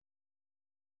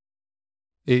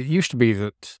It used to be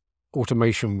that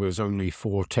automation was only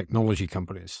for technology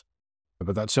companies,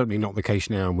 but that's certainly not the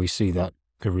case now. And we see that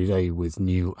every day with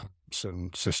new apps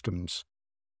and systems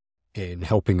in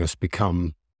helping us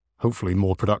become hopefully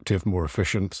more productive, more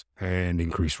efficient, and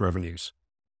increase revenues.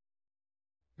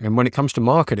 And when it comes to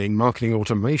marketing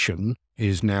automation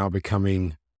is now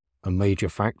becoming a major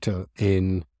factor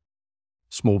in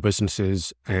small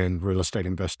businesses and real estate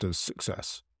investors'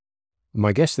 success.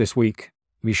 My guest this week,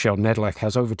 Michel Nedelec,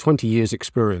 has over 20 years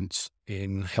experience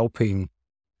in helping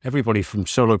everybody from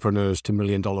solopreneurs to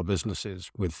million-dollar businesses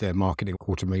with their marketing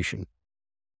automation.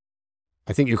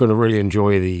 I think you're going to really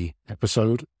enjoy the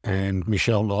episode, and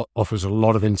Michel offers a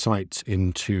lot of insights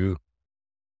into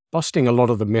busting a lot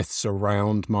of the myths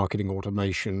around marketing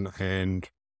automation and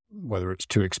whether it's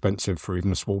too expensive for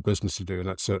even a small business to do, and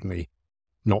that's certainly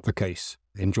not the case.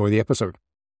 Enjoy the episode.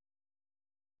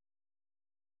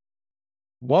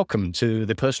 Welcome to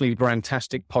the Personally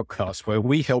Brandtastic podcast, where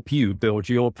we help you build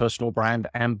your personal brand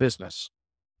and business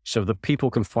so that people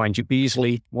can find you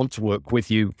easily, want to work with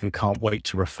you, and can't wait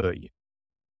to refer you.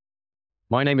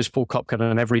 My name is Paul Kopkin,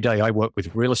 and every day I work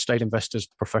with real estate investors,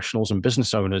 professionals, and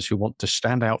business owners who want to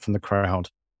stand out from the crowd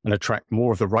and attract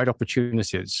more of the right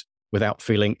opportunities without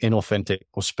feeling inauthentic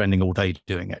or spending all day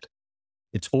doing it.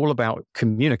 It's all about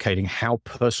communicating how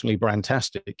personally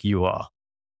brandtastic you are,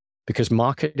 because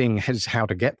marketing is how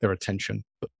to get their attention,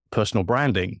 but personal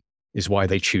branding is why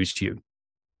they choose you.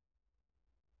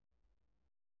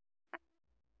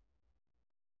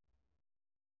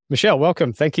 Michel,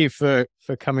 welcome. Thank you for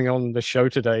coming on the show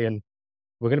today. And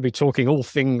we're going to be talking all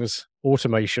things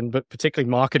automation, but particularly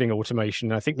marketing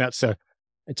automation. I think it's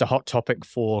a hot topic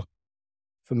for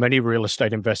many real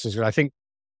estate investors. And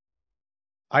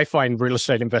I find real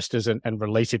estate investors and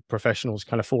related professionals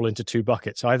kind of fall into two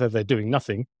buckets. Either they're doing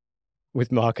nothing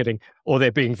with marketing or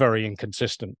they're being very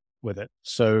inconsistent with it.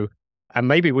 So, and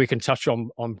maybe we can touch on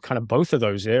kind of both of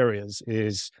those areas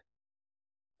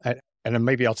and then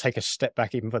maybe I'll take a step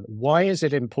back even further. Why is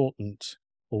it important,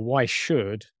 or why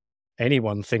should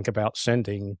anyone think about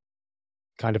sending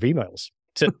kind of emails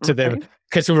to them?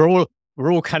 Because we're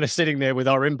all kind of sitting there with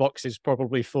our inboxes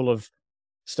probably full of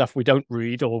stuff we don't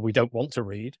read or we don't want to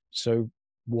read. So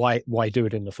why do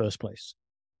it in the first place?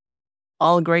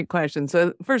 All great questions.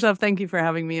 So first off, thank you for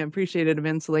having me. I appreciate it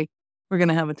immensely. We're going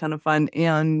to have a ton of fun.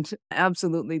 And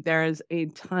absolutely, there is a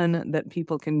ton that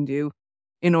people can do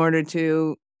in order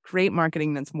to create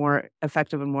marketing that's more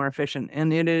effective and more efficient.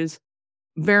 And it is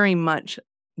very much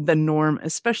the norm,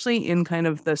 especially in kind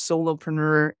of the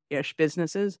solopreneur-ish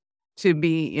businesses, to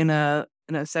be in a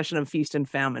session of feast and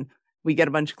famine. We get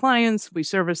a bunch of clients, we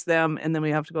service them, and then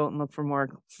we have to go out and look for more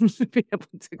to be able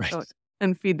to go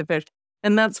and feed the fish.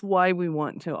 And that's why we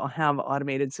want to have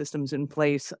automated systems in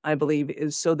place, I believe,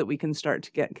 is so that we can start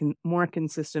to get more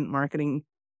consistent marketing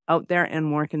out there and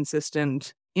more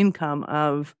consistent income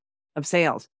of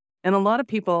sales. And a lot of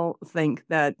people think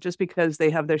that just because they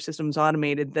have their systems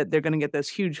automated, that they're going to get this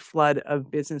huge flood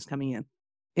of business coming in.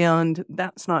 And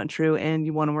that's not true. And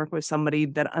you want to work with somebody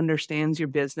that understands your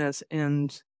business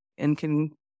and can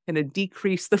kind of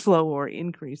decrease the flow or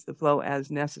increase the flow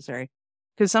as necessary.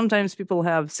 Because sometimes people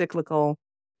have cyclical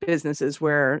businesses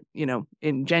where,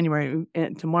 in January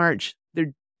to March,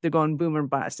 they're going boom or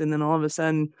bust. And then all of a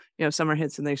sudden, summer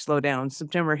hits and they slow down.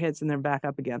 September hits and they're back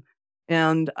up again.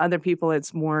 And other people,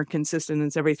 it's more consistent.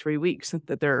 It's every 3 weeks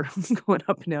that they're going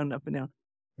up and down, up and down.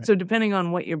 Right. So depending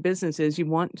on what your business is, you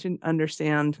want to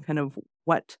understand kind of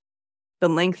what the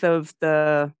length of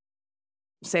the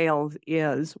sales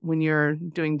is when you're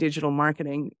doing digital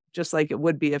marketing, just like it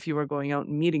would be if you were going out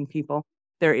and meeting people.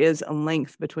 There is a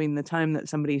length between the time that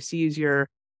somebody sees your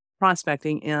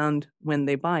prospecting and when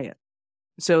they buy it.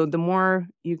 So the more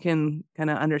you can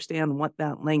kind of understand what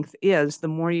that length is, the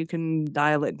more you can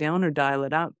dial it down or dial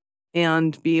it up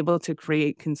and be able to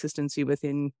create consistency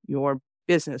within your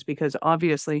business. Because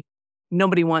obviously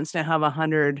nobody wants to have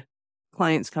 100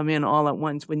 clients come in all at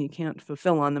once when you can't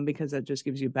fulfill on them, because that just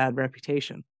gives you a bad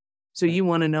reputation. So you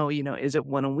want to know, is it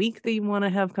one a week that you want to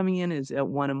have coming in? Is it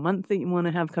one a month that you want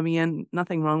to have coming in?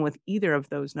 Nothing wrong with either of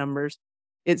those numbers.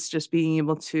 It's just being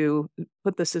able to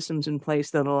put the systems in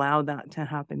place that allow that to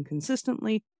happen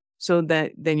consistently, so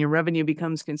that then your revenue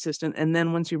becomes consistent. And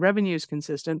then once your revenue is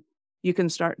consistent, you can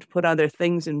start to put other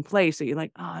things in place that you're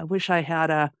like, I wish I had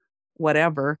a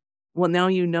whatever. Well, now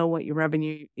you know what your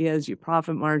revenue is, your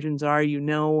profit margins are,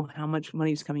 how much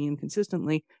money is coming in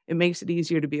consistently. It makes it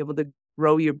easier to be able to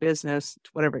grow your business to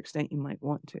whatever extent you might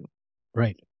want to.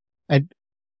 Right. And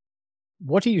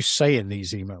what do you say in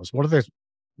these emails?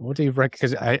 What do you reckon?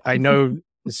 Because I know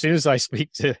as soon as I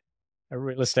speak to a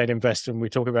real estate investor and we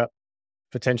talk about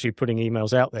potentially putting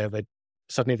emails out there,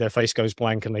 suddenly their face goes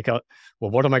blank and they go,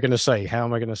 well, what am I going to say? How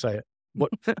am I going to say it?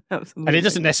 And it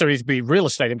doesn't necessarily be real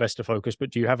estate investor focused, but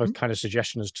do you have a kind of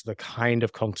suggestion as to the kind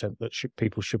of content that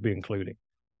people should be including?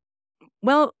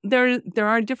 Well, there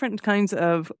are different kinds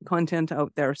of content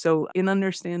out there. So in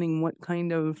understanding what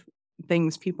kind of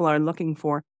things people are looking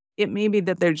for, it may be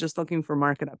that they're just looking for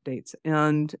market updates,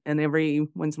 and every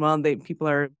once in a while people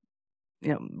are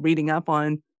reading up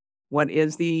on what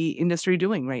is the industry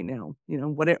doing right now.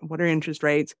 What are interest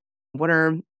rates? What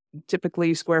are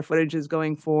typically square footage is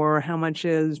going for? How much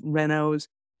is renos?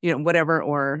 Whatever,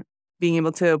 or being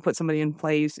able to put somebody in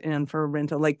place and for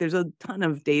rental. Like there's a ton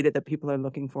of data that people are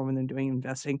looking for when they're doing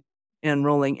investing and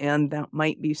rolling. And that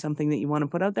might be something that you want to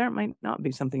put out there. It might not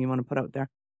be something you want to put out there.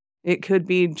 It could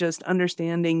be just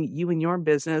understanding you and your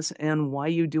business and why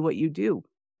you do what you do.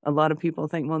 A lot of people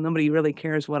think, well, nobody really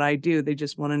cares what I do. They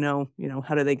just want to know,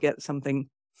 how do they get something,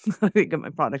 how do they get my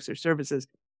products or services?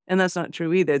 And that's not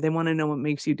true either. They want to know what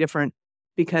makes you different,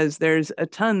 because there's a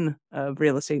ton of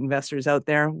real estate investors out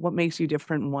there. What makes you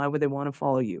different and why would they want to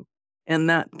follow you? And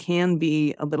that can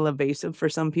be a little evasive for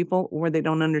some people, or they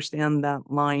don't understand that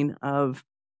line of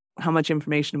how much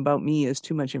information about me is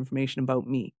too much information about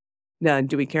me. Now,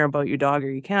 do we care about your dog or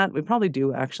your cat? We probably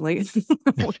do, actually.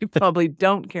 We probably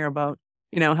don't care about,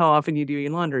 how often you do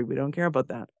your laundry. We don't care about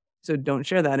that. So don't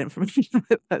share that information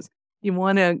with us. You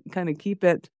want to kind of keep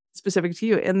it specific to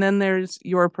you. And then there's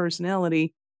your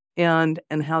personality and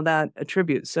how that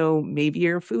attributes. So maybe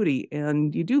you're a foodie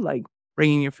and you do like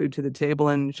bringing your food to the table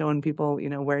and showing people,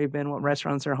 where you've been, what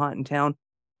restaurants are hot in town,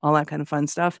 all that kind of fun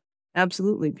stuff.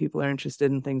 Absolutely, people are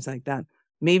interested in things like that.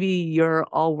 Maybe you're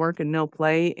all work and no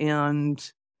play, and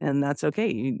that's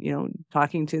okay.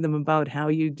 Talking to them about how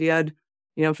you did,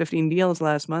 15 deals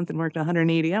last month and worked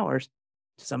 180 hours.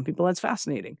 To some people, that's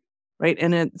fascinating, right?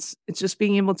 And it's just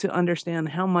being able to understand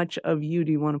how much of you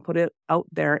do you want to put it out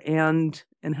there, and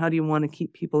how do you want to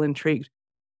keep people intrigued?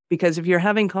 Because if you're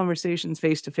having conversations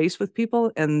face to face with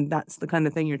people, and that's the kind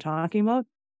of thing you're talking about,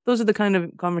 those are the kind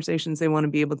of conversations they want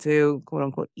to be able to, quote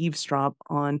unquote, eavesdrop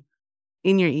on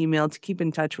in your email, to keep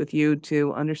in touch with you,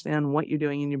 to understand what you're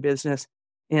doing in your business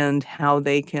and how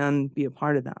they can be a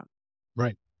part of that.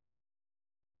 Right.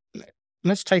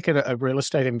 Let's take a real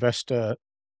estate investor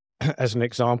as an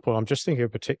example. I'm just thinking of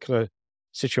a particular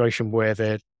situation where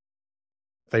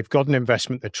they've got an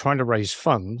investment, they're trying to raise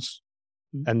funds,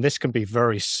 and this can be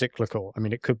very cyclical. I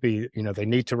mean, it could be, they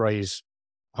need to raise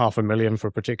 $500,000 for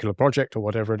a particular project or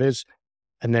whatever it is,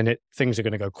 and then things are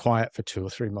going to go quiet for 2 or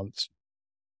 3 months.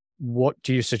 What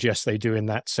do you suggest they do in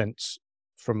that sense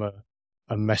from a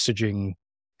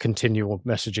continual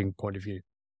messaging point of view?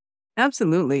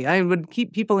 Absolutely. I would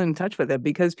keep people in touch with it,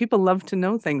 because people love to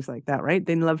know things like that, right?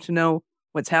 They love to know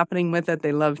what's happening with it.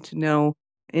 They love to know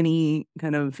any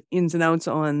kind of ins and outs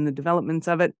on the developments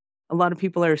of it. A lot of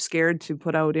people are scared to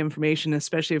put out information,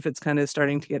 especially if it's kind of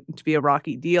starting to get to be a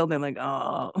rocky deal. They're like,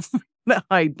 oh,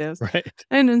 hide this. Right.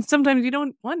 And sometimes you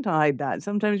don't want to hide that.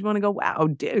 Sometimes you want to go, wow,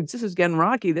 dudes, this is getting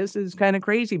rocky. This is kind of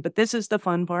crazy. But this is the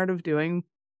fun part of doing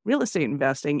real estate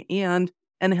investing, and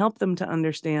help them to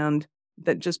understand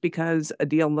that just because a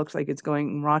deal looks like it's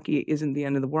going rocky isn't the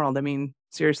end of the world. I mean,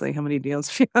 seriously, how many deals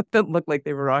have you had that look like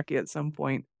they were rocky at some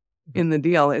point in the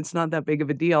deal? It's not that big of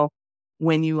a deal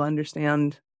when you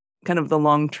understand kind of the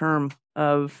long term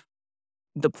of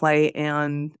the play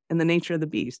and the nature of the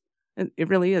beast. It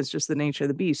really is just the nature of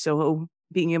the beast. So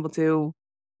being able to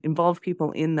involve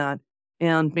people in that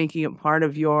and making it part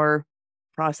of your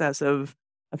process of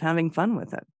having fun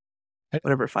with it,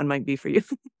 whatever fun might be for you.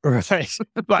 Right.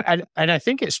 But and I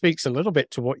think it speaks a little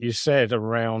bit to what you said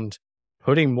around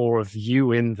putting more of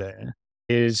you in there,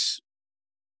 is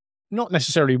not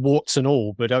necessarily warts and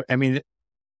all, but I mean,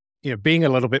 being a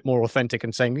little bit more authentic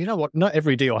and saying, you know what, not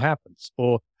every deal happens,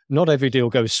 or not every deal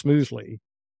goes smoothly.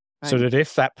 Right. So that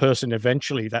if that person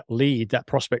eventually, that lead, that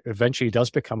prospect eventually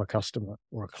does become a customer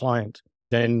or a client,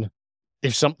 then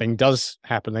if something does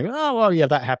happen, they go, oh, well, yeah,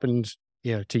 that happened,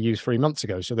 to you 3 months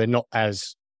ago. So they're not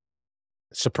as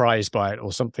surprised by it,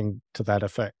 or something to that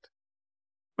effect.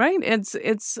 Right.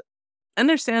 It's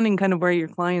understanding kind of where your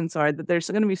clients are, that there's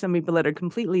going to be some people that are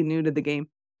completely new to the game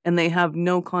and they have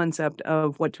no concept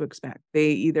of what to expect. They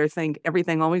either think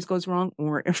everything always goes wrong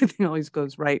or everything always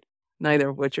goes right, neither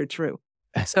of which are true.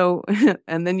 So,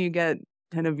 and then you get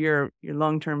kind of your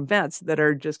long-term vets that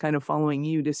are just kind of following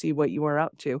you to see what you are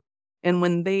up to. And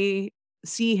when they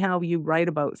see how you write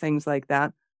about things like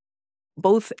that,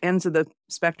 both ends of the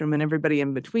spectrum and everybody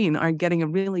in between are getting a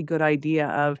really good idea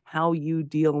of how you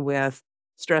deal with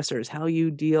stressors, how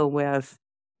you deal with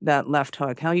that left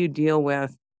hook, how you deal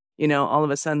with all of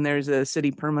a sudden there's a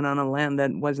city permit on a land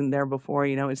that wasn't there before,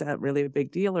 is that really a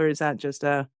big deal, or is that just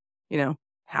a,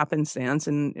 happenstance,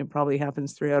 and it probably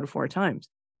happens 3 out of 4 times.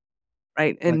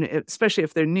 Right. And especially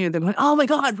if they're new, they're going, oh my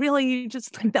God, really? You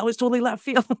just think that was totally left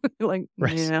field. Like,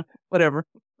 Right. yeah, whatever.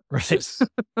 Right.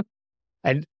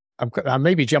 And I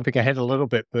may be jumping ahead a little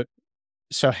bit, but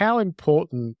so how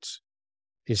important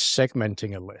is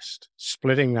segmenting a list,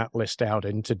 splitting that list out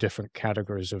into different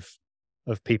categories of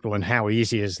people, and how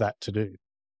easy is that to do?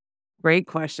 Great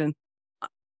question.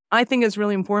 I think it's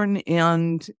really important.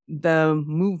 And the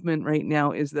movement right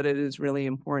now is that it is really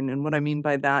important. And what I mean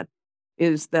by that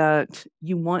is that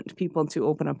you want people to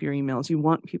open up your emails. You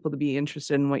want people to be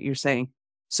interested in what you're saying.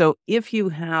 So if you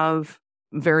have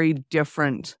very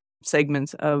different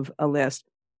segments of a list,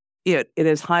 it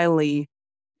is highly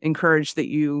encouraged that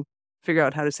you figure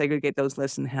out how to segregate those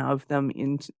lists and have them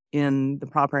in the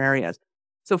proper areas.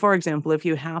 So for example, if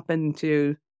you happen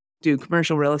to do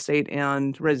commercial real estate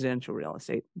and residential real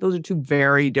estate, those are 2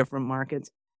 very different markets.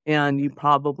 And you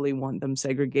probably want them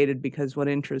segregated because what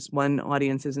interests one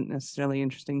audience isn't necessarily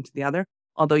interesting to the other,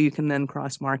 although you can then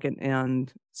cross-market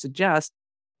and suggest,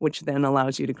 which then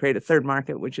allows you to create a third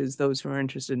market, which is those who are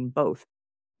interested in both.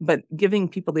 But giving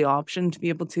people the option to be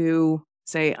able to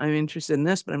say, I'm interested in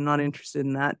this, but I'm not interested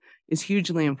in that, is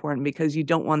hugely important, because you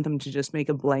don't want them to just make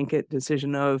a blanket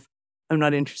decision of, I'm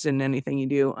not interested in anything you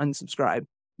do, unsubscribe,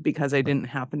 because I didn't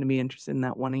happen to be interested in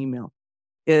that one email.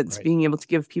 It's Right. being able to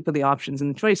give people the options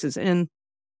and the choices. And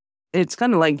it's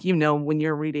kind of like, when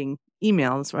you're reading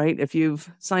emails, right? If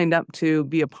you've signed up to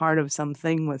be a part of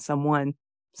something with someone,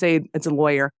 say it's a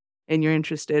lawyer, and you're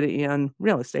interested in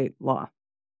real estate law,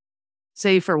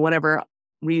 say for whatever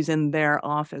reason their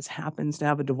office happens to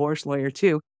have a divorce lawyer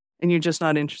too, and you're just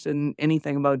not interested in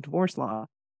anything about divorce law,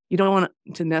 you don't want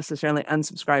to necessarily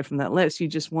unsubscribe from that list. You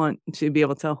just want to be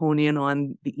able to hone in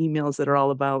on the emails that are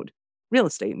all about real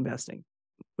estate investing,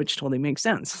 which totally makes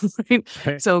sense. Right?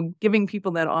 Right. So giving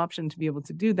people that option to be able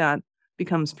to do that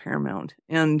becomes paramount.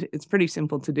 And it's pretty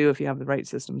simple to do if you have the right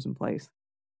systems in place.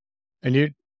 And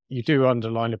you do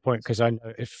underline a point, because I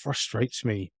know it frustrates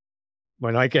me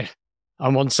when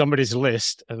I'm on somebody's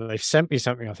list and they've sent me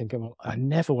something. I think, well, I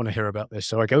never want to hear about this.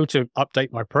 So I go to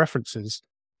update my preferences,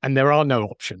 and there are no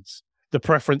options. The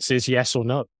preference is yes or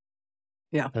no.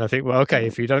 Yeah. And I think, well, okay,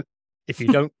 if you don't,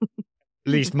 at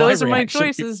least my Those are my reaction-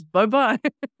 choices. Bye-bye.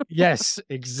 Yes,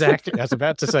 exactly. I was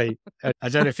about to say, I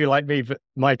don't know if you like me, but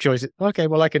my choice is, okay,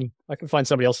 well, I can find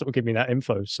somebody else that will give me that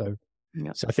info. So,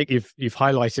 Yeah. so I think you've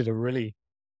highlighted a really,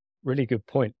 really good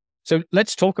point. So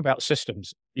let's talk about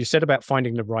systems. You said about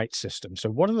finding the right system. So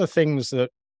what are the things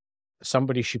that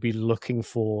somebody should be looking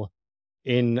for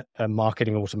in a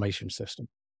marketing automation system?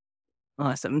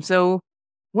 Awesome. So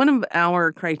one of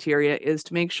our criteria is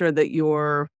to make sure that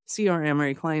your CRM or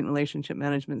your client relationship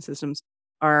management systems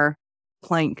are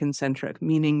client concentric,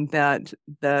 meaning that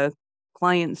the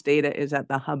client's data is at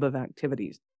the hub of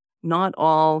activities. Not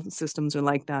all systems are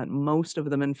like that. Most of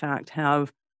them, in fact,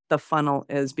 have the funnel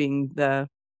as being the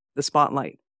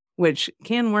spotlight, which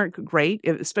can work great,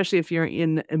 especially if you're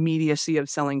in immediacy of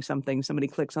selling something. Somebody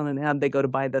clicks on an ad, they go to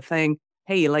buy the thing.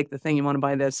 Hey, you like the thing, you want to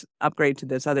buy this, upgrade to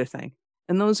this other thing.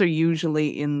 And those are usually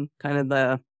in kind of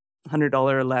the $100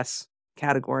 or less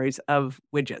categories of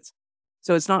widgets.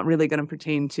 So it's not really going to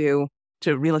pertain to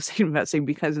real estate investing,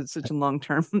 because it's such a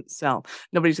long-term sell.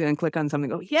 Nobody's going to click on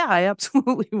something and go, yeah, I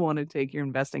absolutely want to take your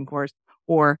investing course,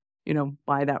 or,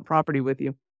 buy that property with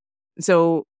you.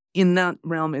 So in that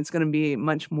realm, it's going to be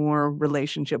much more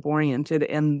relationship oriented,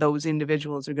 and those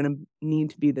individuals are going to need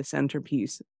to be the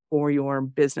centerpiece for your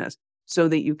business, so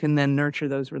that you can then nurture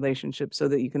those relationships, so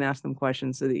that you can ask them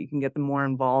questions, so that you can get them more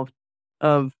involved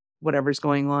of whatever's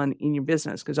going on in your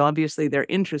business. Because obviously they're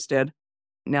interested.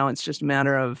 Now it's just a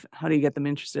matter of how do you get them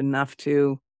interested enough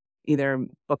to either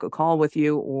book a call with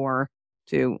you, or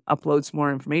to upload some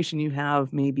more information you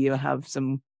have. Maybe you have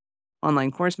some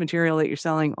online course material that you're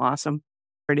selling. Awesome.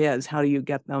 It is. How do you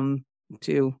get them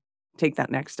to take that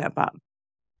next step up?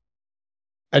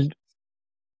 And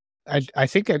I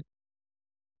think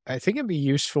it'd be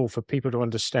useful for people to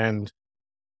understand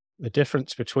the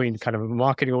difference between kind of a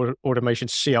marketing automation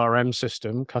CRM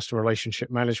system, customer relationship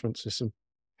management system,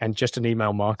 and just an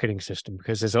email marketing system.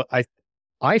 Because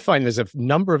I find there's a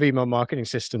number of email marketing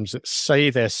systems that say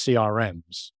they're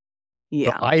CRMs.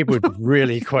 Yeah. But I would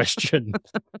really question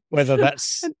whether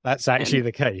that's actually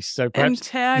the case. So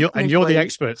perhaps you're the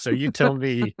expert, so you tell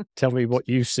me what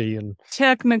you see. And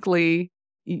technically,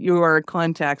 your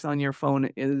contacts on your phone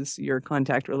is your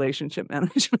contact relationship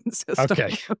management system.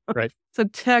 Okay, right. So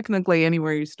technically,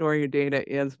 anywhere you store your data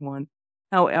is one.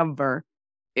 However,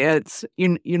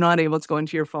 you're not able to go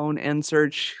into your phone and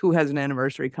search who has an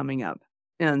anniversary coming up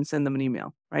and send them an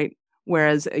email, right?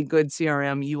 Whereas a good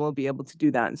CRM, you will be able to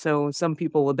do that. So some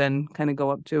people will then kind of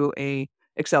go up to a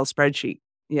Excel spreadsheet.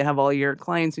 You have all your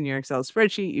clients in your Excel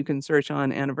spreadsheet. You can search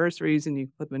on anniversaries and you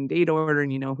can put them in date order,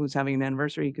 and you know who's having an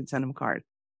anniversary. You can send them a card.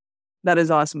 That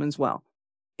is awesome as well.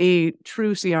 A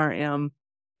true CRM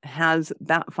has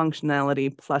that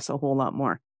functionality plus a whole lot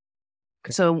more.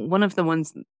 Okay. So one of the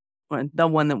ones, or the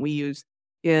one that we use,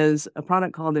 is a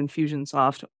product called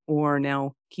Infusionsoft, or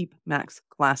now Keep Max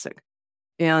Classic.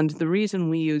 And the reason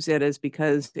we use it is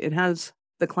because it has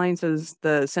the clients as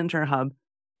the center hub.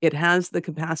 It has the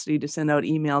capacity to send out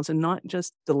emails, and not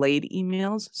just delayed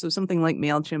emails. So something like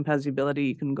MailChimp has the ability,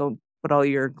 you can go put all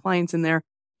your clients in there.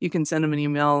 You can send them an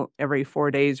email every 4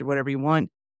 days or whatever you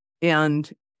want.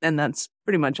 And that's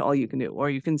pretty much all you can do. Or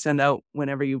you can send out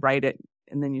whenever you write it,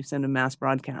 and then you send a mass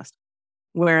broadcast.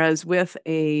 Whereas with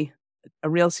a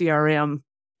real CRM,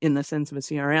 in the sense of a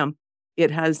CRM,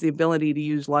 it has the ability to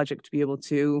use logic to be able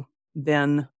to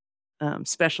then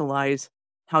specialize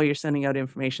how you're sending out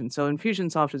information. So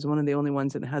Infusionsoft is one of the only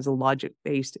ones that has a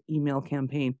logic-based email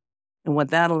campaign. And what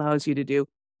that allows you to do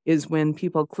is when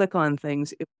people click on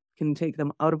things, it can take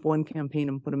them out of one campaign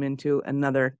and put them into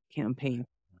another campaign.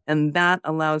 And that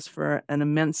allows for an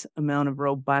immense amount of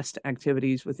robust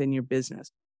activities within your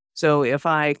business. So if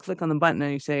I click on the button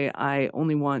and you say, I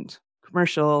only want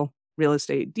commercial real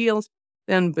estate deals,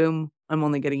 then boom, I'm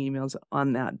only getting emails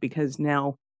on that, because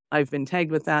now I've been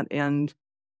tagged with that, and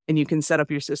you can set up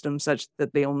your system such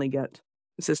that they only get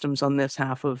systems on this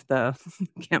half of the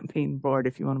campaign board,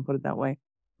 if you want to put it that way.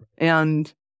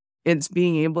 And it's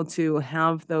being able to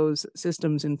have those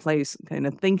systems in place, kind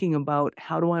of thinking about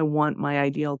how do I want my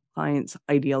ideal client's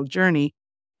ideal journey,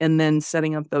 and then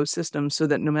setting up those systems so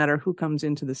that no matter who comes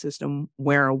into the system,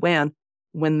 where or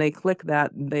when they click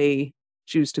that, they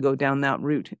choose to go down that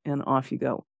route, and off you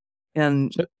go.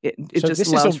 And it so just this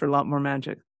is allows for a lot more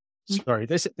magic. Sorry,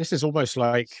 this is almost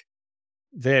like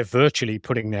they're virtually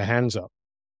putting their hands up.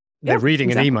 They're Yeah, reading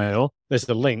exactly. an email. There's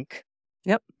the link.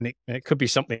 Yep. And it could be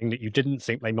something that you didn't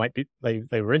think they might be.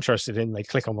 They were interested in. They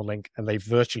click on the link and they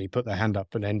virtually put their hand up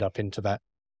and end up into that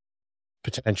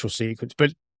potential sequence.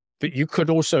 But you could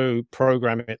also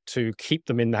program it to keep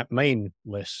them in that main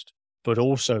list, but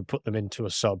also put them into a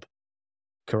sub.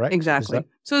 Correct? Exactly.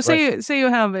 So right? say you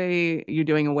have you're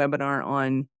doing a webinar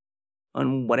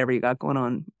on whatever you got going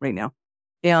on right now,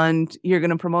 and you're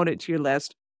going to promote it to your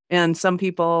list. And some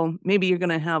people, maybe you're going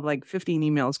to have like 15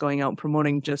 emails going out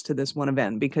promoting just to this one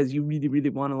event because you really, really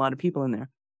want a lot of people in there.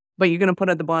 But you're going to put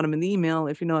at the bottom of the email,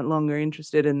 if you're no longer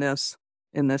interested in this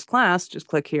class, just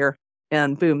click here,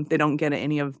 and boom, they don't get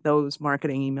any of those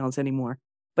marketing emails anymore.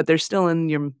 But they're still in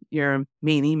your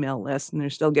main email list, and they're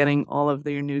still getting all of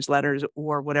your newsletters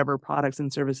or whatever products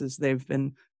and services they've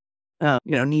been,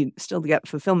 need still to get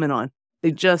fulfillment on.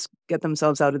 They just get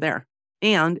themselves out of there.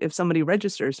 And if somebody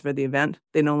registers for the event,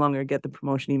 they no longer get the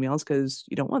promotion emails, because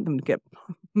you don't want them to get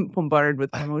bombarded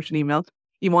with promotion emails.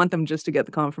 You want them just to get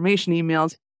the confirmation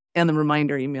emails and the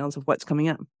reminder emails of what's coming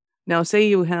up. Now, say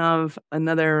you have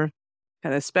another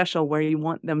kind of special where you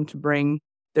want them to bring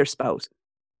their spouse,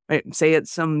 right? Say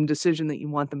it's some decision that you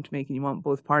want them to make and you want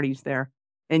both parties there,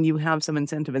 and you have some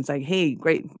incentive. It's like, hey,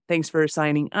 great, thanks for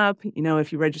signing up.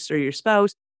 If you register your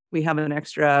spouse, we have an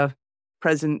extra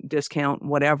present discount,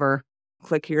 whatever.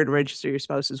 Click here to register your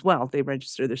spouse as well. They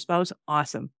register their spouse.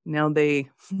 Awesome. Now they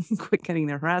quit getting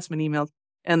their harassment emails,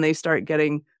 and they start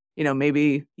getting,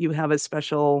 maybe you have a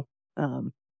special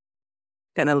kind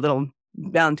of little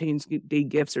Valentine's Day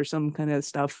gifts or some kind of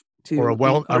stuff to or a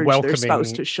encourage their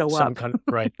spouse to show up.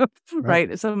 Right.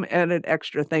 Right. Some added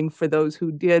extra thing for those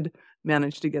who did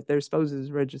manage to get their spouses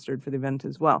registered for the event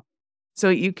as well. So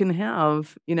you can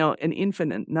have, an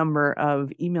infinite number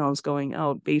of emails going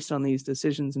out based on these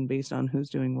decisions and based on who's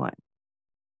doing what.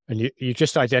 And you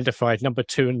just identified number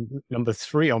 2 and number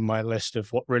 3 on my list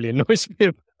of what really annoys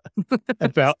me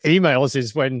about emails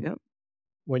is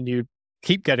when you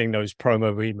keep getting those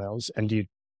promo emails and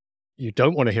you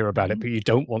don't want to hear about it, but you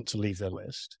don't want to leave their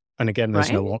list. And again,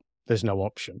 there's no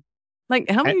option. Like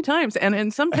how many times?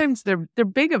 And sometimes they're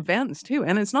big events too.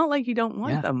 And it's not like you don't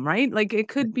want them, right? Like it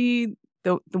could be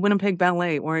the Winnipeg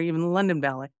Ballet or even the London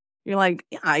Ballet. You're like,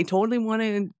 yeah, I totally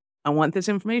I want this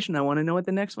information. I want to know what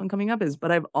the next one coming up is,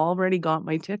 but I've already got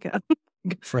my ticket.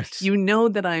 Right. You know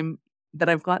that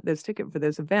I've got this ticket for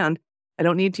this event. I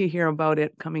don't need to hear about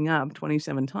it coming up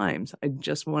 27 times. I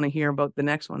just want to hear about the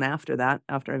next one after that,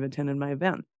 after I've attended my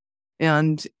event.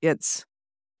 And it's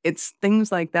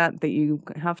things like that you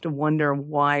have to wonder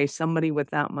why somebody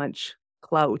with that much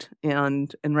clout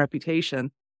and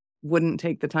reputation wouldn't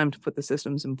take the time to put the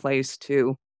systems in place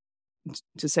to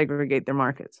segregate their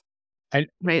markets. And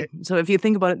right. So if you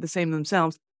think about it the same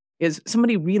themselves, is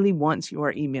somebody really wants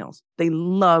your emails. They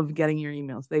love getting your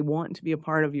emails. They want to be a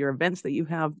part of your events that you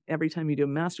have. Every time you do a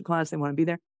masterclass, they want to be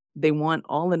there. They want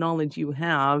all the knowledge you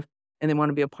have and they want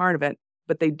to be a part of it,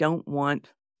 but they don't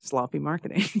want sloppy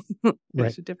marketing.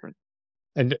 Makes it different.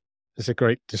 And it's a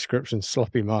great description,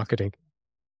 sloppy marketing.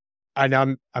 And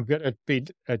I'm going to be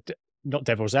not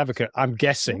devil's advocate. I'm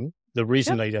guessing the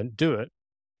reason they don't do it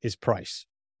is price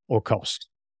or cost.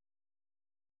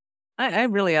 I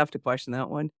really have to question that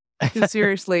one.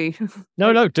 Seriously.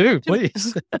 No, do,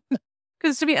 please.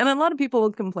 Because and a lot of people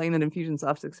will complain that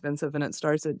Infusionsoft's expensive and it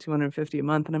starts at $250 a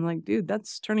month. And I'm like, dude,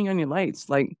 that's turning on your lights.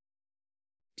 Like,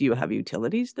 do you have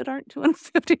utilities that aren't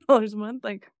 $250 a month?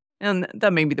 Like, and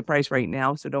that may be the price right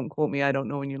now. So don't quote me. I don't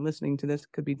know when you're listening to this.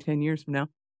 It could be 10 years from now.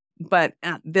 But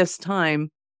at this time,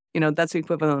 that's the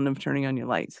equivalent of turning on your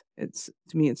lights.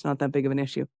 To me, it's not that big of an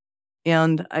issue.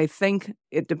 And I think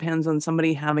it depends on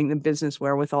somebody having the business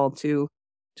wherewithal to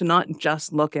not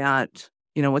just look at,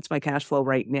 what's my cash flow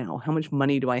right now? How much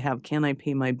money do I have? Can I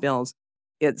pay my bills?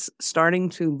 It's starting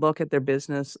to look at their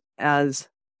business as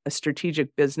a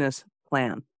strategic business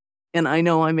plan. And I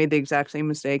know I made the exact same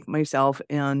mistake myself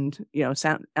and,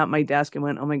 sat at my desk and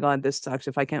went, oh my God, this sucks.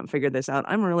 If I can't figure this out,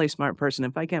 I'm a really smart person.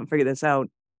 If I can't figure this out,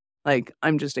 like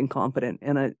I'm just incompetent.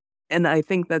 And I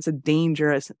think that's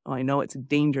I know it's a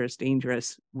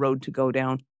dangerous road to go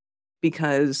down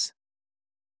because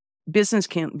business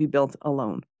can't be built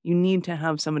alone. You need to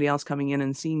have somebody else coming in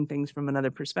and seeing things from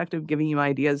another perspective, giving you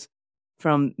ideas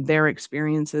from their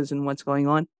experiences and what's going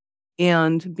on,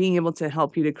 and being able to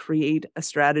help you to create a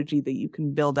strategy that you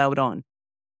can build out on.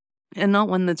 And not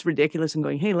one that's ridiculous and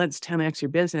going, hey, let's 10x your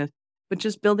business, but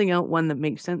just building out one that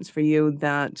makes sense for you,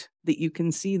 that you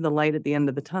can see the light at the end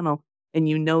of the tunnel. And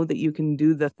that you can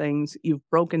do the things you've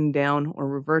broken down or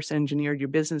reverse engineered your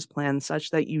business plan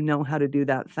such that you know how to do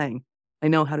that thing. I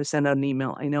know how to send out an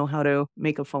email. I know how to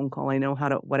make a phone call. I know how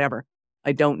to whatever.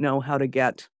 I don't know how to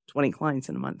get 20 clients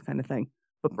in a month kind of thing.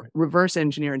 But reverse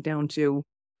engineer it down to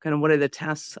kind of what are the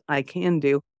tests I can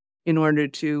do in order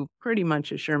to pretty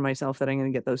much assure myself that I'm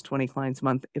going to get those 20 clients a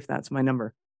month if that's my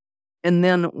number. And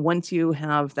then once you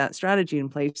have that strategy in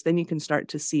place, then you can start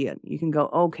to see it. You can go,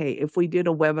 okay, if we did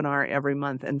a webinar every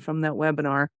month and from that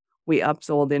webinar, we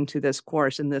upsold into this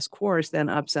course and this course then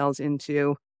upsells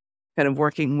into kind of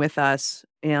working with us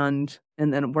and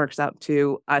then it works up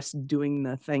to us doing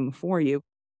the thing for you.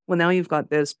 Well, now you've got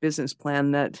this business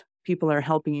plan that people are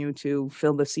helping you to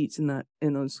fill the seats in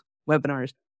those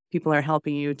webinars. People are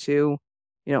helping you to,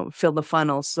 fill the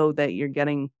funnel so that you're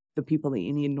getting the people that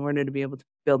you need in order to be able to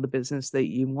build the business that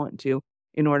you want to,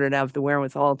 in order to have the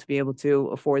wherewithal to be able to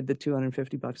afford the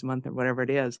 $250 a month or whatever it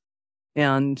is,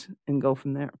 and go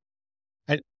from there.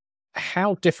 And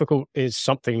how difficult is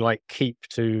something like Keap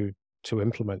to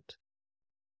implement?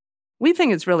 We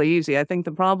think it's really easy. I think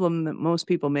the problem that most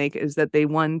people make is that they,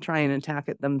 one, try and attack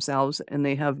it themselves and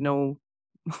they have no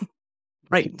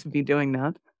right to be doing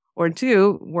that. Or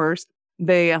two, worse,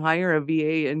 they hire a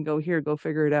VA and go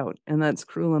figure it out. And that's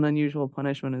cruel and unusual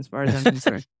punishment as far as I'm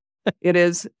concerned. It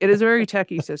is a very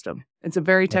techie system. It's a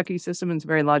very techie system and it's a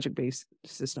very logic-based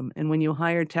system. And when you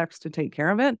hire techs to take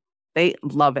care of it, they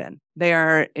love it. They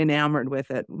are enamored with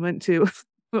it. Went to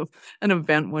an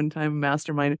event one time,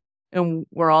 mastermind, and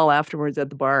we're all afterwards at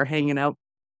the bar hanging out.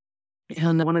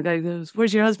 And one of the guys goes,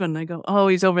 where's your husband? And I go, oh,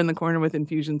 he's over in the corner with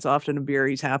Infusionsoft and a beer.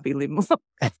 He's happy. Leave him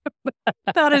alone.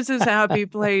 That is his happy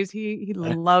place. He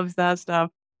loves that stuff.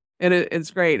 And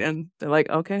it's great. And they're like,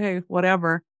 okay,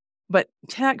 whatever. But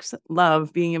techs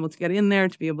love being able to get in there,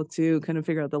 to be able to kind of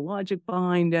figure out the logic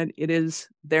behind it. It is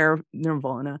their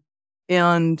nirvana.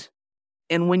 And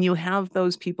when you have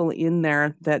those people in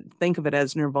there that think of it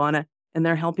as nirvana and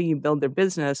they're helping you build their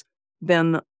business,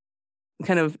 then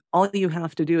kind of all you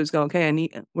have to do is go, okay,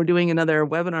 we're doing another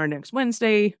webinar next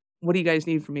Wednesday. What do you guys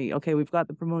need from me? Okay, we've got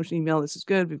the promotion email. This is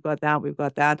good. We've got that. We've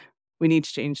got that. We need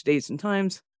to change dates and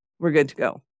times. We're good to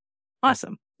go.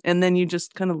 Awesome. And then you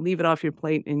just kind of leave it off your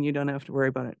plate and you don't have to worry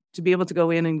about it. To be able to go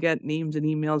in and get names and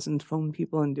emails and phone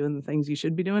people and doing the things you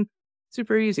should be doing,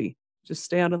 super easy. Just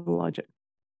stay out of the logic.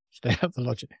 Stay out of the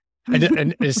logic.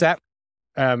 And is that,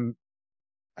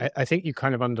 I think you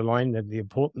kind of underline the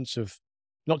importance of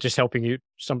not just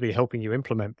somebody helping you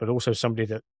implement, but also somebody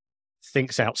that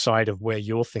thinks outside of where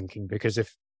you're thinking. Because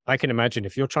if I can imagine,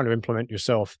 if you're trying to implement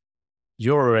yourself,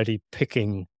 you're already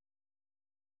picking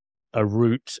a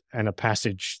route and a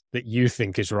passage that you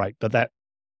think is right, but that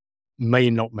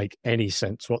may not make any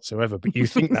sense whatsoever, but you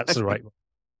think that's the right one.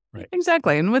 Right.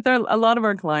 Exactly. And with a lot of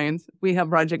our clients, we have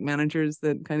project managers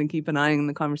that kind of keep an eye on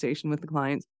the conversation with the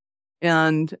clients.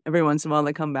 And every once in a while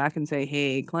they come back and say,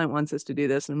 hey, client wants us to do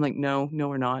this. And I'm like, no,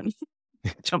 we're not.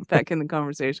 Jump back in the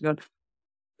conversation going,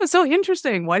 that's so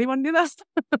interesting. Why do you want to do that?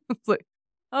 It's like,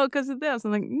 oh, because of this.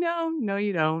 I'm like, no,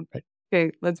 you don't. Right.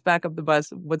 Okay, let's back up the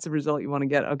bus. What's the result you want to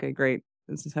get? Okay, great.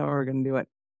 This is how we're going to do it.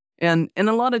 And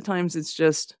a lot of times it's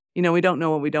just, we don't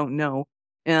know what we don't know.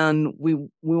 And we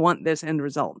want this end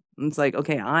result. And it's like,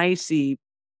 okay, I see,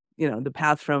 the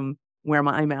path from where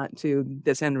I'm at to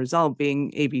this end result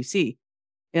being ABC.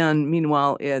 And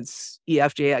meanwhile, it's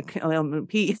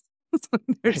EFG,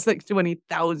 There's like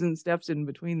 20,000 steps in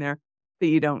between there that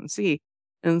you don't see.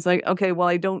 And it's like, okay, well,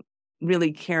 I don't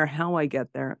really care how I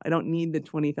get there. I don't need the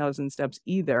 20,000 steps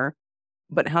either.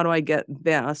 But how do I get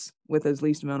this with as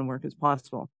least amount of work as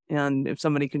possible? And if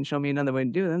somebody can show me another way to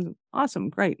do it, then awesome,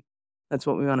 great. That's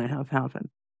what we want to have happen.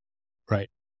 Right.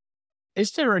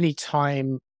 Is there any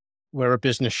time where a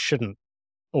business shouldn't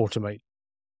automate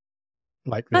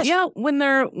like this? Yeah, when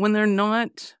they're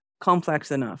not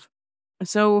complex enough.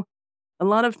 So a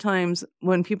lot of times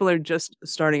when people are just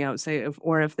starting out, say,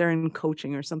 if they're in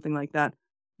coaching or something like that,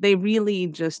 they really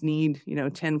just need,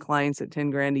 10 clients at 10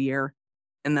 grand a year.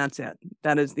 And that's it.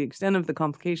 That is the extent of the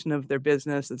complication of their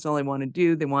business. That's all they want to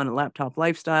do. They want a laptop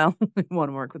lifestyle. They want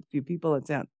to work with a few people. That's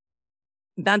it.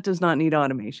 That does not need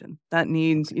automation. That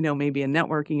needs, maybe a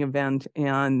networking event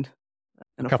and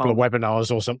a couple of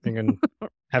webinars or something and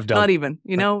have done. Not even,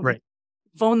 Right.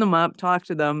 Phone them up, talk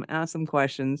to them, ask them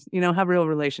questions, have real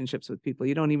relationships with people.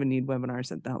 You don't even need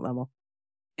webinars at that level.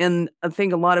 And I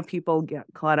think a lot of people get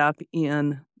caught up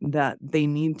in that they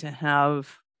need to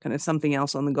have kind of something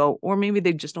else on the go, or maybe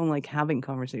they just don't like having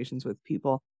conversations with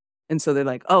people. And so they're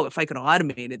like, oh, if I could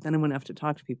automate it, then I'm going to have to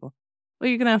talk to people. Well,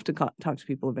 you're going to have to talk to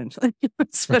people eventually,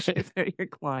 especially if they're your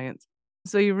clients.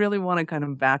 So you really want to kind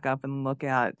of back up and look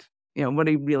at, what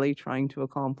are you really trying to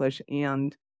accomplish?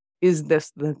 And is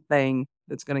this the thing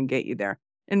that's going to get you there?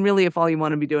 And really, if all you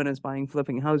want to be doing is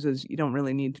flipping houses, you don't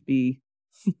really need to be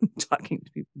talking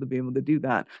to people to be able to do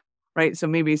that. Right. So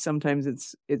maybe sometimes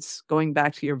it's going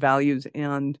back to your values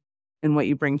and what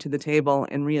you bring to the table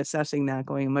and reassessing that,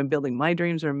 going, am I building my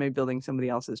dreams or am I building somebody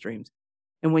else's dreams?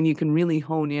 And when you can really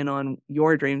hone in on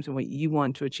your dreams and what you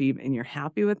want to achieve and you're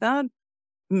happy with that, it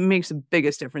makes the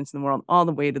biggest difference in the world. All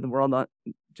the weight of the world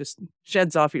just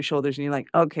sheds off your shoulders and you're like,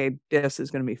 okay, this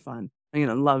is going to be fun. I'm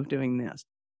going to love doing this.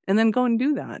 And then go and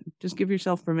do that. Just give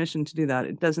yourself permission to do that.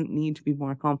 It doesn't need to be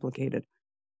more complicated.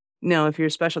 Now, if you're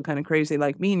a special kind of crazy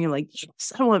like me and you're like,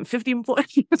 yes, I want 50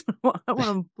 employees. I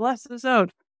want to bless this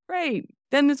out. Great.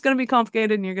 Then it's going to be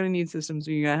complicated and you're going to need systems.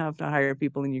 You're going to have to hire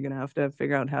people and you're going to have to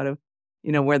figure out how to,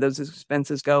 where those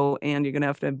expenses go. And you're going to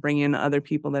have to bring in other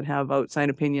people that have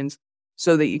outside opinions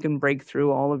so that you can break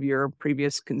through all of your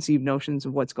previous conceived notions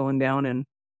of what's going down.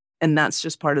 And that's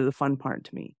just part of the fun part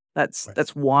to me. That's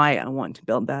why I want to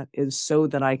build that, is so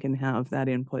that I can have that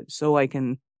input, so I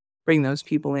can bring those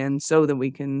people in so that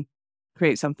we can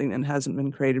create something that hasn't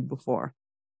been created before.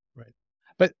 Right.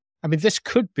 But I mean, this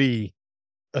could be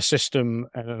a system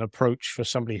and an approach for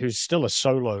somebody who's still a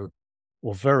solo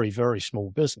or very, very small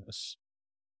business,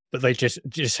 but they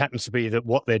just happens to be that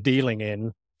what they're dealing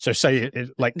in. So say it,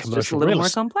 like It's commercial just a little real more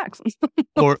estate complex.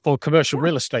 or commercial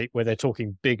real estate where they're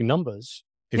talking big numbers.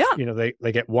 If,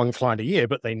 they get one client a year,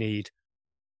 but they need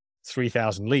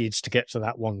 3,000 leads to get to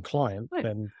that one client, Right.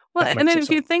 then Well, and then if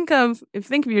you think of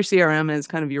your CRM as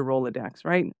kind of your Rolodex,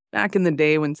 right? Back in the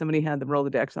day when somebody had the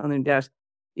Rolodex on their desk,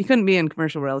 you couldn't be in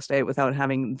commercial real estate without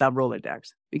having the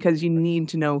Rolodex, because you need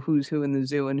to know who's who in the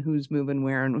zoo and who's moving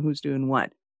where and who's doing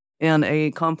what. And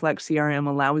a complex CRM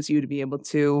allows you to be able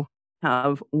to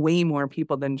have way more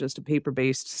people than just a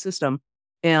paper-based system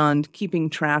and keeping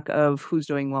track of who's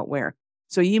doing what where.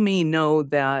 So you may know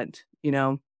that,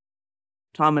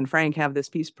 Tom and Frank have this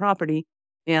piece of property,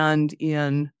 and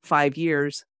in 5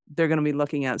 years, they're going to be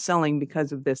looking at selling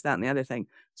because of this, that, and the other thing.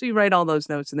 So you write all those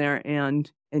notes in there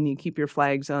and you keep your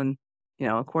flags on,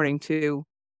 according to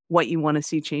what you want to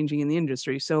see changing in the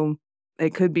industry. So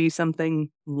it could be something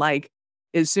like,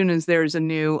 as soon as there's a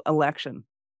new election,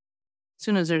 as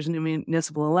soon as there's a new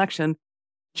municipal election,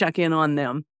 check in on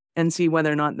them and see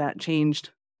whether or not that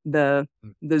changed the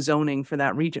zoning for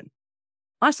that region.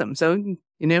 Awesome. So,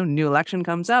 new election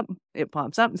comes up, it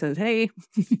pops up and says, hey,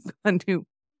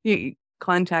 you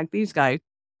contact these guys.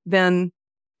 Then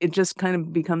it just kind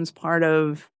of becomes part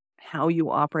of how you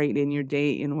operate in your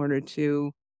day in order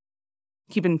to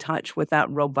keep in touch with that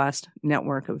robust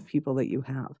network of people that you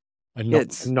have. And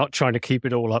not trying to keep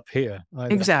it all up here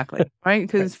either. Exactly. Right.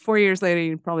 Because 4 years later,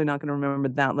 you're probably not going to remember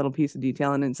that little piece of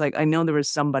detail. And it's like, I know there was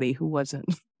somebody who wasn't.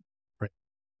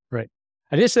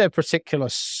 And is there a particular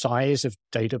size of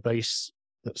database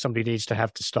that somebody needs to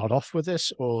have to start off with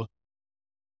this, or?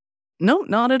 No,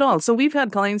 not at all. So we've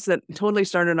had clients that totally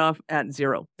started off at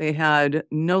zero. They had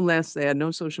no lists, they had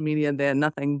no social media, they had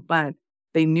nothing, but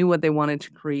they knew what they wanted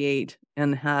to create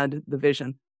and had the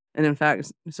vision. And in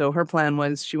fact, so her plan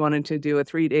was she wanted to do a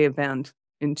 3-day event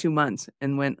in 2 months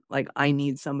and went like, I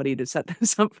need somebody to set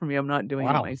this up for me. I'm not doing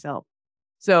it Wow. myself.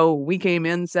 So we came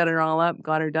in, set her all up,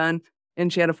 got her done,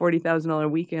 and she had a $40,000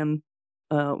 weekend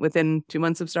within 2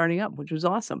 months of starting up, which was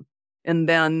awesome. And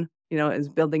then, is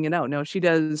building it out. Now she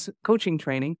does coaching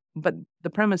training, but the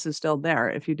premise is still there.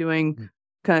 If you're doing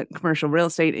commercial real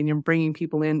estate and you're bringing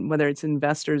people in, whether it's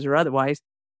investors or otherwise,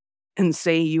 and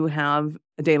say you have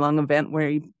a day-long event where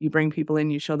you bring people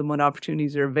in, you show them what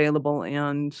opportunities are available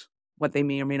and what they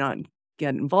may or may not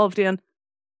get involved in,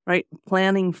 right?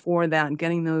 Planning for that,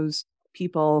 getting those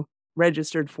people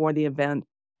registered for the event,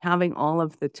 having all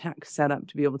of the tech set up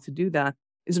to be able to do that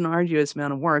is an arduous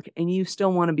amount of work. And you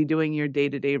still want to be doing your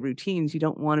day-to-day routines. You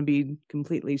don't want to be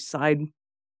completely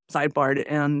sidebarred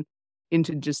and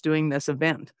into just doing this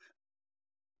event.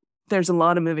 There's a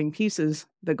lot of moving pieces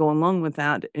that go along with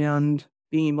that, and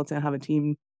being able to have a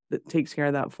team that takes care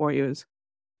of that for you is,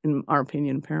 in our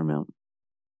opinion, paramount.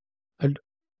 And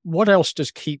what else does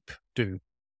Keep do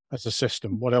as a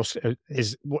system? What else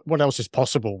is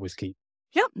possible with Keep?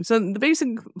 Yeah. So the basic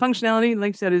functionality,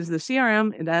 like I said, is the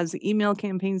CRM. It has email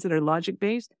campaigns that are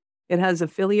logic-based. It has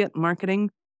affiliate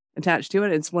marketing attached to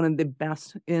it. It's one of the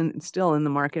best still in the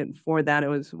market for that. It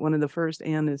was one of the first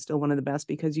and is still one of the best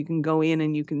because you can go in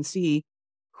and you can see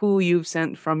who you've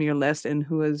sent from your list and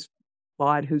who has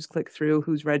bought, who's clicked through,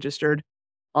 who's registered.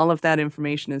 All of that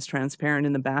information is transparent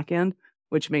in the back end,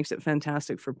 which makes it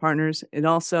fantastic for partners. It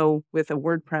also, with a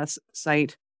WordPress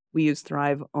site, we use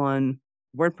Thrive on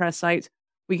WordPress sites.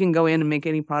 We can go in and make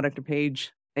any product or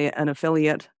page an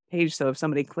affiliate page. So if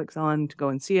somebody clicks on to go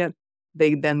and see it,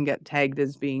 they then get tagged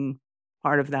as being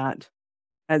part of that,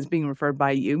 as being referred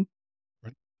by you.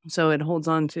 Right. So it holds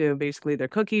on to basically their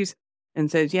cookies and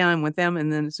says, yeah, I'm with them.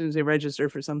 And then as soon as they register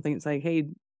for something, it's like, hey,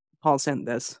 Paul sent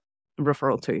this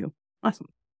referral to you. Awesome.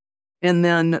 And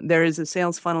then there is a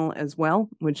sales funnel as well,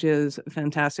 which is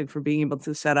fantastic for being able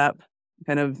to set up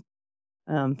kind of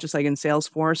just like in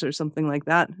Salesforce or something like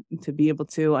that, to be able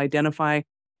to identify,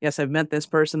 yes, I've met this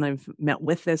person, I've met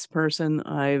with this person,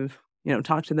 I've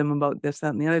talked to them about this,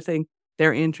 that, and the other thing.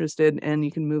 They're interested, and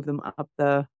you can move them up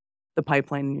the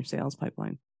pipeline in your sales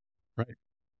pipeline.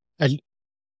 Right.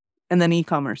 And then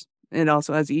e-commerce. It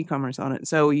also has e-commerce on it.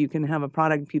 So you can have a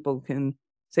product, people can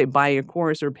say buy your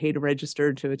course or pay to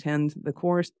register to attend the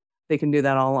course. They can do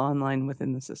that all online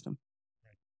within the system.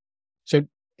 So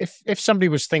if somebody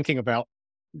was thinking about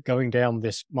going down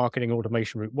this marketing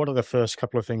automation route, what are the first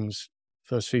few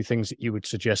things that you would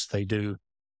suggest they do?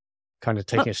 Kind of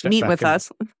taking a step meet back. With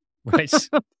us. Right.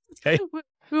 Okay.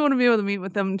 We want to be able to meet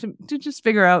with them to just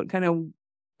figure out kind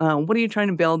of what are you trying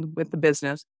to build with the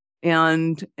business,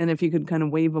 and if you could kind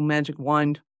of wave a magic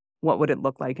wand, what would it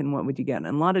look like and what would you get? And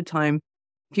a lot of time,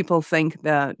 people think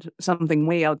that something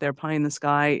way out there, pie in the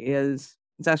sky, it's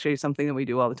actually something that we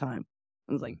do all the time.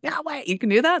 I was like, yeah, wait, you can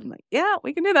do that? I'm like, yeah,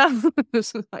 we can do that.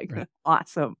 This is like right.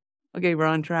 Awesome. Okay, we're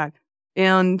on track.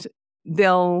 And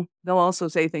they'll also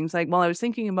say things like, well, I was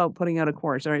thinking about putting out a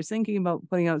course, or I was thinking about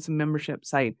putting out some membership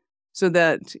site so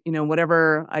that,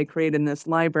 whatever I create in this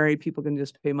library, people can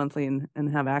just pay monthly and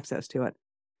have access to it.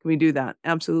 Can we do that?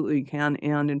 Absolutely you can.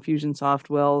 And Infusionsoft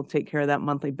will take care of that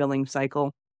monthly billing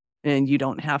cycle, and you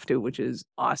don't have to, which is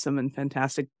awesome and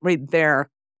fantastic. Right there,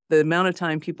 the amount of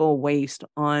time people waste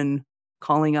on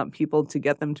calling up people to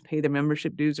get them to pay their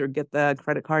membership dues or get the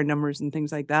credit card numbers and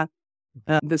things like that,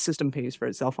 the system pays for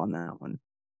itself on that one.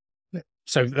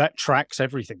 So that tracks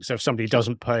everything. So if somebody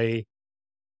doesn't pay,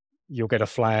 you'll get a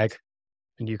flag,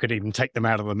 and you could even take them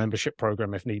out of the membership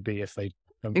program if need be, if they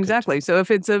don't. Exactly. So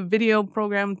if it's a video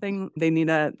program thing, they need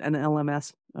an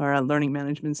LMS or a learning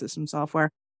management system software.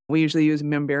 We usually use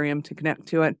Memberium to connect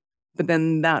to it. But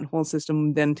then that whole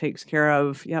system then takes care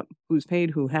of, who's paid,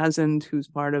 who hasn't, who's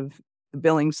part of the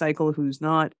billing cycle, who's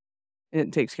not.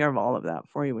 It takes care of all of that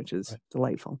for you, which is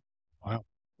delightful. Wow.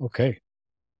 Okay.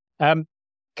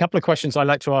 Couple of questions I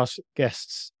like to ask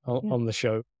guests on the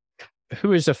show.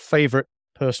 Who is a favorite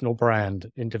personal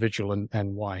brand, individual,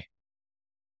 and why?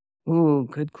 Ooh,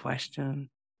 good question.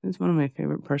 Who's one of my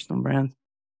favorite personal brands?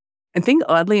 I think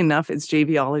oddly enough, it's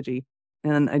JVology.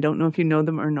 And I don't know if you know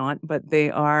them or not, but they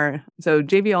are, so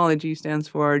JVology stands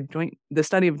for the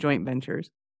study of joint ventures.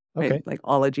 Okay. Right? Like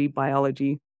ology,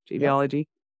 biology, JVology.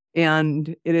 Yeah.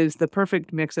 And it is the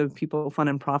perfect mix of people, fun,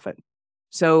 and profit.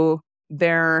 So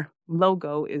their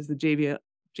logo is the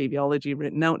JBology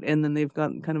written out. And then they've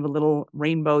got kind of a little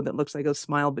rainbow that looks like a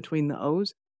smile between the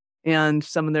O's. And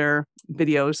some of their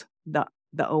videos, the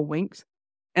O winks.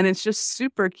 And it's just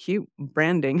super cute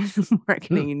branding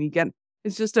marketing. And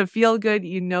it's just a feel good.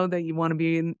 You know that you want to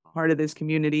be in part of this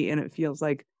community, and it feels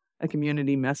like a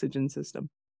community messaging system.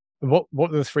 What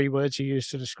are the 3 words you use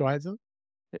to describe them?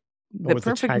 The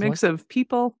perfect mix of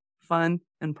people, fun,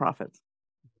 and profits.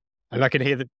 And I can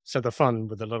hear the fun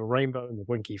with the little rainbow and the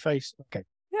winky face. Okay.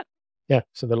 Yeah. Yeah.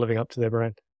 So they're living up to their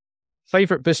brand.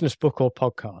 Favorite business book or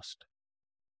podcast?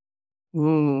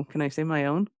 Ooh, can I say my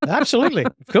own? Absolutely.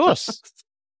 Of course.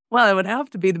 Well, it would have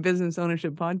to be the Business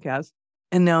Ownership Podcast.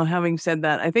 And now, having said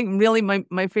that, I think really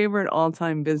my favorite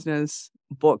all-time business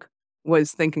book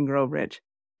was Think and Grow Rich.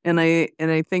 And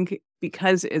I think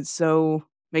because it's so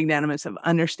magnanimous of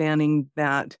understanding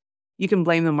that you can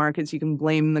blame the markets, you can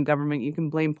blame the government, you can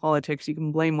blame politics, you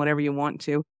can blame whatever you want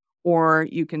to, or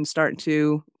you can start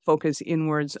to focus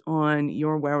inwards on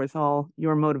your wherewithal,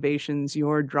 your motivations,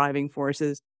 your driving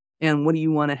forces, and what do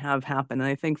you want to have happen. And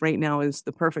I think right now is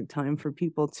the perfect time for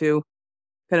people to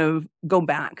kind of go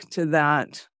back to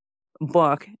that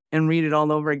book and read it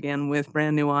all over again with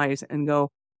brand new eyes and go,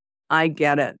 I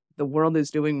get it. The world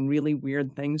is doing really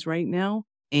weird things right now,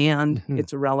 and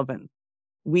it's irrelevant.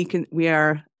 We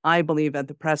are, I believe, at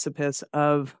the precipice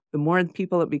of the more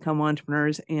people that become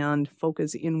entrepreneurs and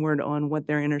focus inward on what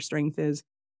their inner strength is,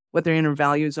 what their inner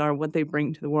values are, what they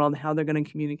bring to the world, how they're going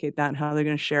to communicate that, how they're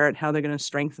going to share it, how they're going to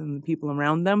strengthen the people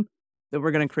around them, that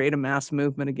we're going to create a mass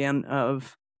movement again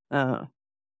of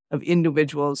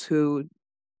individuals who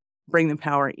bring the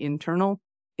power internal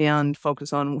and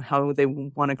focus on how they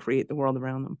want to create the world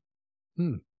around them.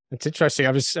 It's interesting.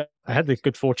 I had the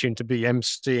good fortune to be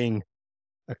emceeing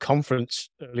a conference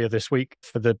earlier this week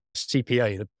for the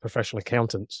CPA, the Professional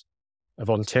Accountants of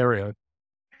Ontario,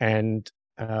 and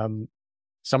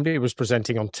somebody was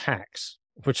presenting on tax,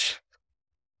 which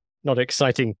not an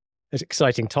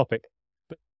exciting topic,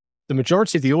 but the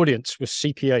majority of the audience was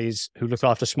CPAs who look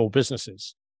after small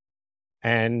businesses.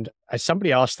 And as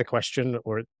somebody asked the question,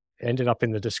 or it ended up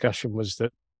in the discussion, was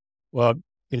that, well,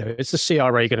 is the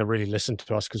CRA going to really listen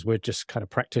to us because we're just kind of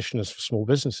practitioners for small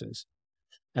businesses?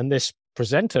 And this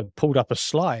presenter pulled up a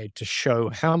slide to show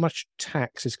how much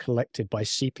tax is collected by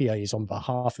CPAs on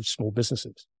behalf of small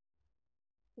businesses,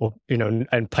 or,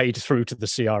 and paid through to the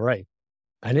CRA.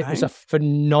 And it was a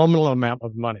phenomenal amount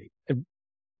of money,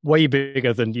 way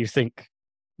bigger than you think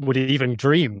would even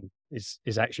dream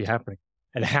is actually happening.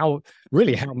 And how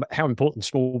important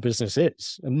small business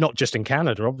is, and not just in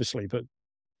Canada, obviously, but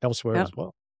elsewhere as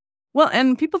well. Well,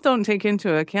 and people don't take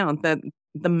into account that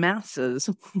the masses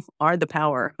are the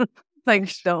power.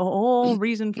 Like the whole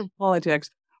reason for politics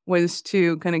was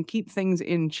to kind of keep things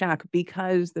in check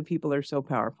because the people are so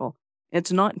powerful.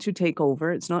 It's not to take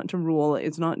over. It's not to rule.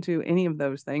 It's not to any of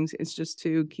those things. It's just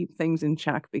to keep things in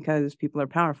check because people are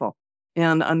powerful.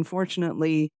 And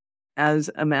unfortunately, as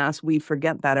a mass, we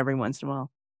forget that every once in a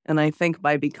while. And I think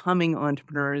by becoming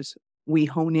entrepreneurs, we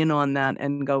hone in on that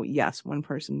and go, yes, one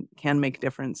person can make a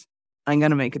difference. I'm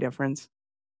going to make a difference.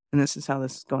 And this is how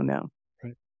this is going down.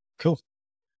 Right. Cool.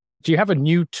 Do you have a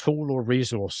new tool or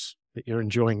resource that you're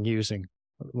enjoying using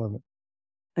at the moment?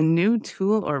 A new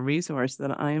tool or resource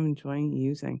that I am enjoying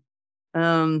using?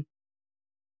 That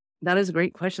is a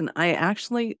great question. I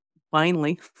actually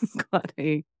finally got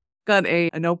a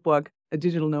notebook, a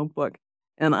digital notebook,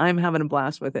 and I'm having a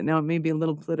blast with it. Now, it may be a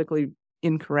little politically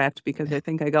incorrect because I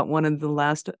think I got one of the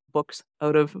last books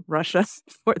out of Russia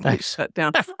before they shut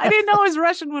down. I didn't know it was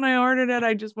Russian when I ordered it.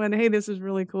 I just went, hey, this is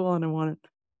really cool, and I want it.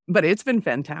 But it's been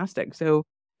fantastic. So,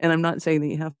 and I'm not saying that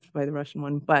you have to buy the Russian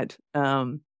one, but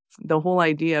the whole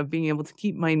idea of being able to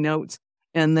keep my notes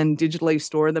and then digitally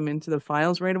store them into the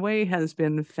files right away has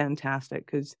been fantastic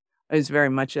because I was very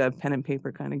much a pen and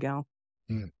paper kind of gal.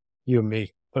 You and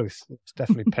me both. It's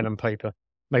definitely pen and paper.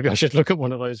 Maybe I should look at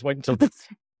one of those. Wait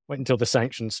until the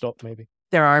sanctions stop, maybe.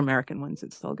 There are American ones.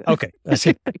 It's all good. Okay. That's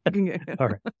it. All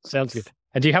right. Sounds good.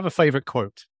 And do you have a favorite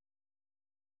quote?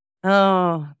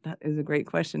 Oh, that is a great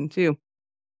question too.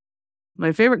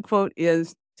 My favorite quote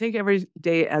is, take every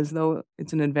day as though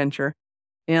it's an adventure.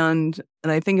 And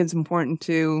I think it's important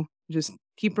to just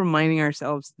keep reminding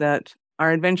ourselves that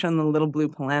our adventure on the little blue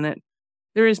planet,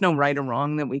 there is no right or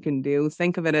wrong that we can do.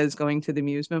 Think of it as going to the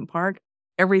amusement park.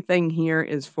 Everything here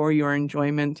is for your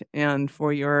enjoyment and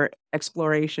for your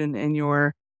exploration and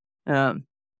your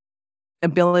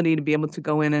ability to be able to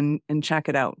go in and check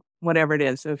it out, whatever it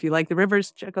is. So if you like the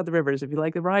rivers, check out the rivers. If you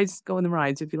like the rides, go in the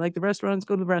rides. If you like the restaurants,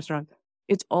 go to the restaurant.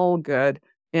 It's all good.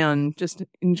 And just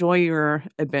enjoy your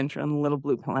adventure on the little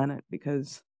blue planet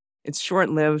because it's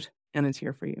short-lived and it's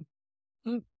here for you.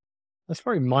 That's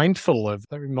very mindful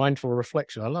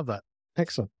reflection. I love that.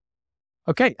 Excellent.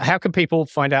 Okay. How can people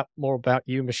find out more about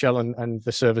you, Michelle, and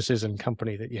the services and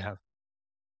company that you have?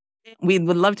 We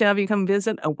would love to have you come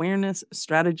visit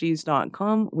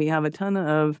awarenessstrategies.com. We have a ton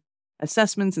of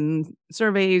assessments and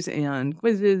surveys and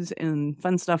quizzes and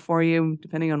fun stuff for you,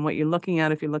 depending on what you're looking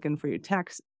at. If you're looking for your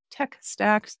tech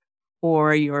stacks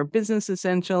or your business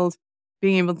essentials,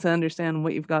 being able to understand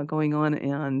what you've got going on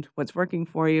and what's working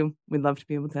for you, we'd love to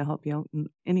be able to help you out in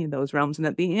any of those realms. And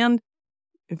at the end,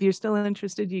 if you're still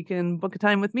interested, you can book a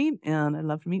time with me, and I'd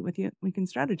love to meet with you. We can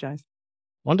strategize.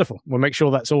 Wonderful. We'll make sure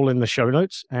that's all in the show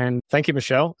notes. And thank you,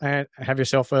 Michelle, and have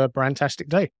yourself a brandtastic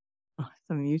day.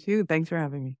 Awesome. You too. Thanks for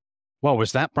having me. Well,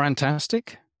 was that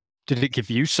brandtastic? Did it give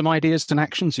you some ideas and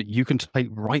actions that you can take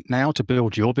right now to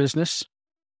build your business?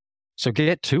 So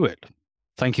get to it.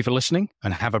 Thank you for listening,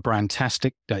 and have a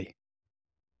brandtastic day.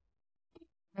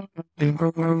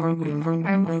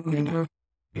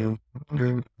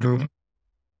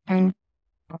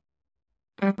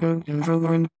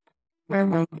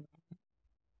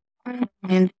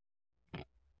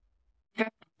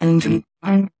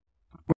 And